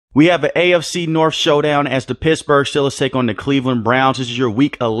We have an AFC North showdown as the Pittsburgh Steelers take on the Cleveland Browns. This is your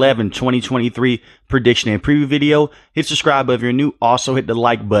Week 11 2023 prediction and preview video. Hit subscribe if you're new. Also hit the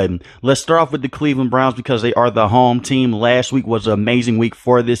like button. Let's start off with the Cleveland Browns because they are the home team. Last week was an amazing week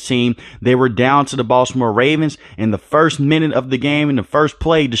for this team. They were down to the Baltimore Ravens in the first minute of the game. In the first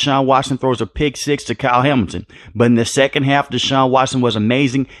play, Deshaun Watson throws a pick six to Kyle Hamilton. But in the second half, Deshaun Watson was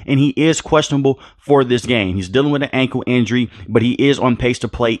amazing, and he is questionable for this game. He's dealing with an ankle injury, but he is on pace to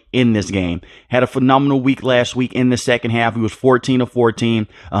play in this game. Had a phenomenal week last week in the second half. He was 14 of 14,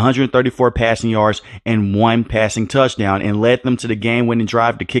 134 passing yards, and 1 passing touchdown, and led them to the game-winning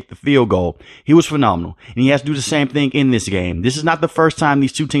drive to kick the field goal. He was phenomenal, and he has to do the same thing in this game. This is not the first time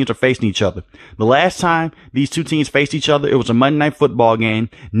these two teams are facing each other. The last time these two teams faced each other, it was a Monday Night Football game.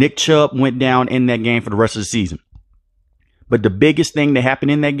 Nick Chubb went down in that game for the rest of the season. But the biggest thing that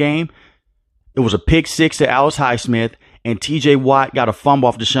happened in that game, it was a pick six to Alex Highsmith, and TJ Watt got a fumble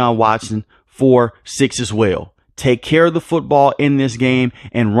off Deshaun Watson for 6 as well. Take care of the football in this game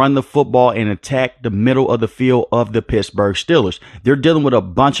and run the football and attack the middle of the field of the Pittsburgh Steelers. They're dealing with a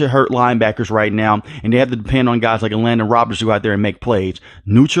bunch of hurt linebackers right now, and they have to depend on guys like Landon Roberts to go out there and make plays.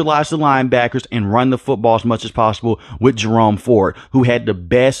 Neutralize the linebackers and run the football as much as possible with Jerome Ford, who had the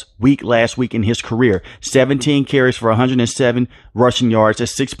best week last week in his career. 17 carries for 107 rushing yards.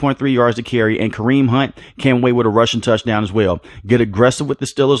 That's 6.3 yards to carry, and Kareem Hunt came away with a rushing touchdown as well. Get aggressive with the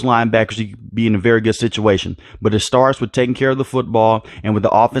Steelers linebackers. You can be in a very good situation. But it starts with taking care of the football and with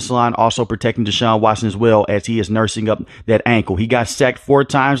the offensive line also protecting Deshaun Watson as well as he is nursing up that ankle. He got sacked 4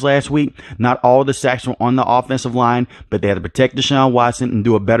 times last week. Not all the sacks were on the offensive line, but they had to protect Deshaun Watson and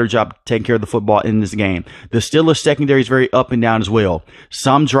do a better job taking care of the football in this game. The Steelers secondary is very up and down as well.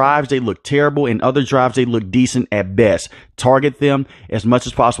 Some drives they look terrible, and other drives they look decent at best. Target them as much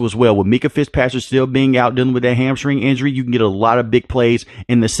as possible as well. With Mika Fitzpatrick still being out dealing with that hamstring injury, you can get a lot of big plays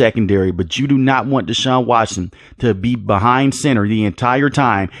in the secondary, but you do not want Deshaun Watson to be behind center the entire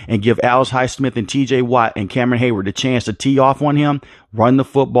time and give Alex Highsmith and TJ Watt and Cameron Hayward a chance to tee off on him. Run the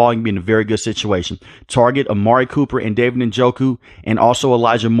football and be in a very good situation. Target Amari Cooper and David Njoku and also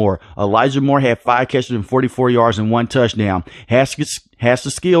Elijah Moore. Elijah Moore had 5 catches and 44 yards and 1 touchdown. Has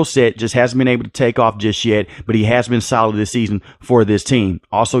the skill set, just hasn't been able to take off just yet, but he has been solid this season for this team.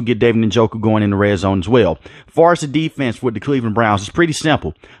 Also get David Njoku going in the red zone as well. As far as the defense with the Cleveland Browns, it's pretty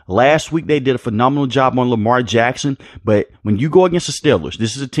simple. Last week they did a phenomenal job on Lamar Jackson, but when you go against the Steelers,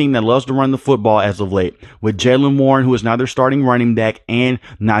 this is a team that loves to run the football as of late. With Jaylen Warren, who is now their starting running back, and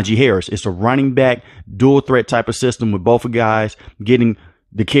Najee Harris. It's a running back, dual threat type of system with both guys getting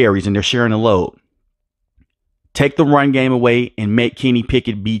the carries and they're sharing the load. Take the run game away and make Kenny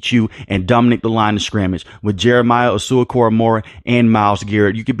Pickett beat you and dominate the line of scrimmage. With Jeremiah Owusu-Koramoah and Myles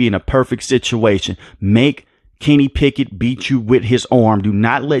Garrett, you could be in a perfect situation. Make Kenny Pickett beat you with his arm. Do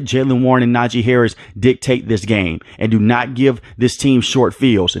not let Jaylen Warren and Najee Harris dictate this game. And do not give this team short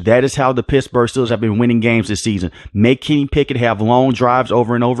fields. That is how the Pittsburgh Steelers have been winning games this season. Make Kenny Pickett have long drives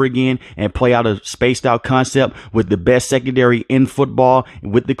over and over again and play out a spaced out concept with the best secondary in football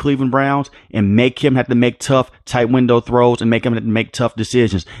with the Cleveland Browns, and make him have to make tough, tight window throws and make him have to make tough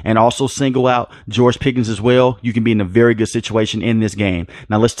decisions. And also single out George Pickens as well. You can be in a very good situation in this game.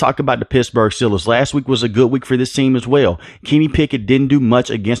 Now let's talk about the Pittsburgh Steelers. Last week was a good week for this team as well. Kenny Pickett didn't do much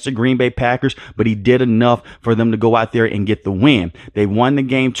against the Green Bay Packers, but he did enough for them to go out there and get the win. They won the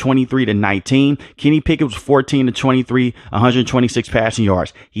game 23-19. Kenny Pickett was 14-23, 126 passing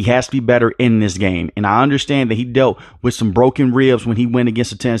yards. He has to be better in this game. And I understand that he dealt with some broken ribs when he went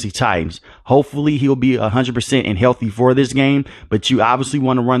against the Tennessee Titans. Hopefully he'll be 100% and healthy for this game, but you obviously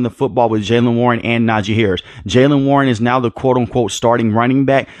want to run the football with Jaylen Warren and Najee Harris. Jaylen Warren is now the quote-unquote starting running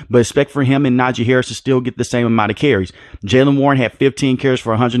back, but expect for him and Najee Harris to still get the same amount of carries. Jaylen Warren had 15 carries for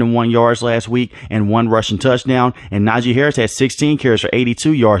 101 yards last week and 1 rushing touchdown, and Najee Harris had 16 carries for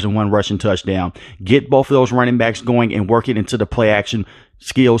 82 yards and 1 rushing touchdown. Get both of those running backs going and work it into the play action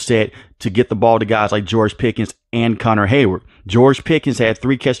skill set to get the ball to guys like George Pickens and Connor Hayward. George Pickens had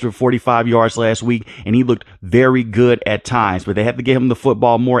 3 catches for 45 yards last week, and he looked very good at times, but they have to get him the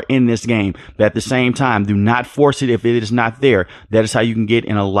football more in this game. But at the same time, do not force it if it is not there. That is how you can get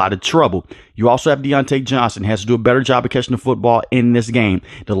in a lot of trouble. You also have Deontay Johnson, has to do a better job of catching the football in this game.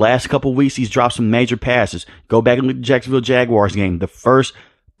 The last couple weeks, he's dropped some major passes. Go back and look at the Jacksonville Jaguars game. The first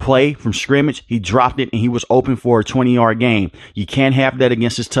play from scrimmage, he dropped it, and he was open for a 20-yard gain. You can't have that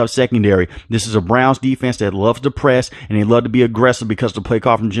against this tough secondary. This is a Browns defense that loves to press, and they love to be aggressive because of the play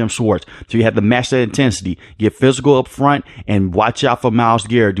call from Jim Schwartz. So you have to match that intensity. Get physical up front, and watch out for Myles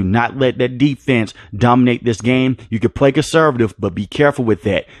Garrett. Do not let that defense dominate this game. You can play conservative, but be careful with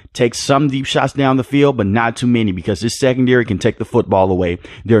that. Take some deep shots down the field, but not too many, because this secondary can take the football away.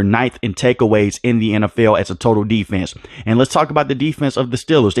 They're ninth in takeaways in the NFL as a total defense. And let's talk about the defense of the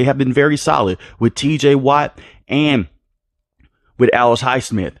Steelers. They have been very solid with TJ Watt and with Alex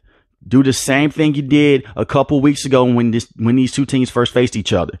Highsmith. Do the same thing you did a couple weeks ago when these two teams first faced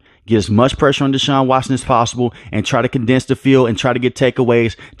each other. Get as much pressure on Deshaun Watson as possible and try to condense the field and try to get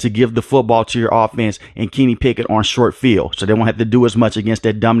takeaways to give the football to your offense and Kenny Pickett on short field, so they won't have to do as much against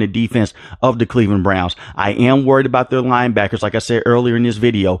that dominant defense of the Cleveland Browns. I am worried about their linebackers. Like I said earlier in this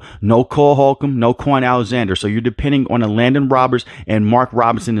video, no Cole Holcomb, no Quan Alexander. So you're depending on a Landon Roberts and Mark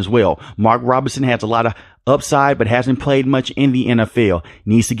Robinson as well. Mark Robinson has a lot of upside, but hasn't played much in the NFL.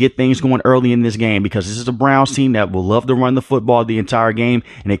 Needs to get things going early in this game, because this is a Browns team that will love to run the football the entire game,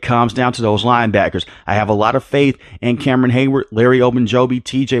 and it comes down to those linebackers. I have a lot of faith in Cameron Hayward, Larry Ogunjobi,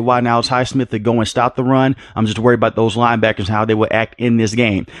 TJ Watt, and Alex Highsmith to go and stop the run. I'm just worried about those linebackers, how they will act in this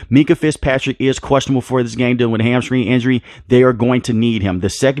game. Minkah Fitzpatrick is questionable for this game, dealing with a hamstring injury. They are going to need him.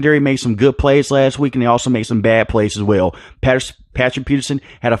 The secondary made some good plays last week, and they also made some bad plays as well. Patrick Peterson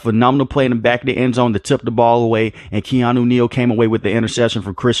had a phenomenal play in the back of the end zone to tip the ball away, and Keanu Neal came away with the interception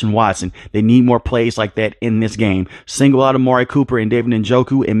from Christian Watson. They need more plays like that in this game. Single out Amari Cooper and David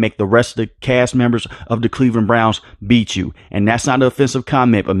Njoku and make the rest of the cast members of the Cleveland Browns beat you. And that's not an offensive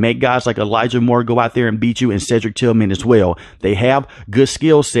comment, but make guys like Elijah Moore go out there and beat you, and Cedric Tillman as well. They have good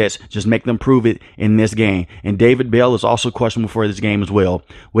skill sets. Just make them prove it in this game. And David Bell is also questionable for this game as well.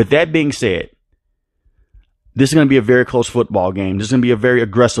 With that being said, this is going to be a very close football game. This is going to be a very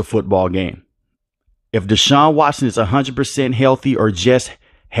aggressive football game. If Deshaun Watson is 100% healthy or just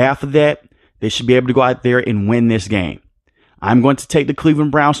half of that, they should be able to go out there and win this game. I'm going to take the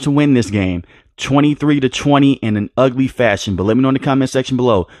Cleveland Browns to win this game 23-20 in an ugly fashion. But let me know in the comment section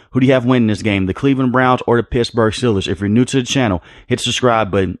below, who do you have winning this game, the Cleveland Browns or the Pittsburgh Steelers? If you're new to the channel, hit the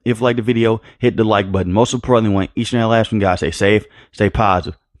subscribe button. If you like the video, hit the like button. Most importantly, want each and every last one, guys, stay safe, stay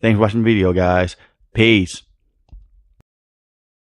positive. Thanks for watching the video, guys. Peace.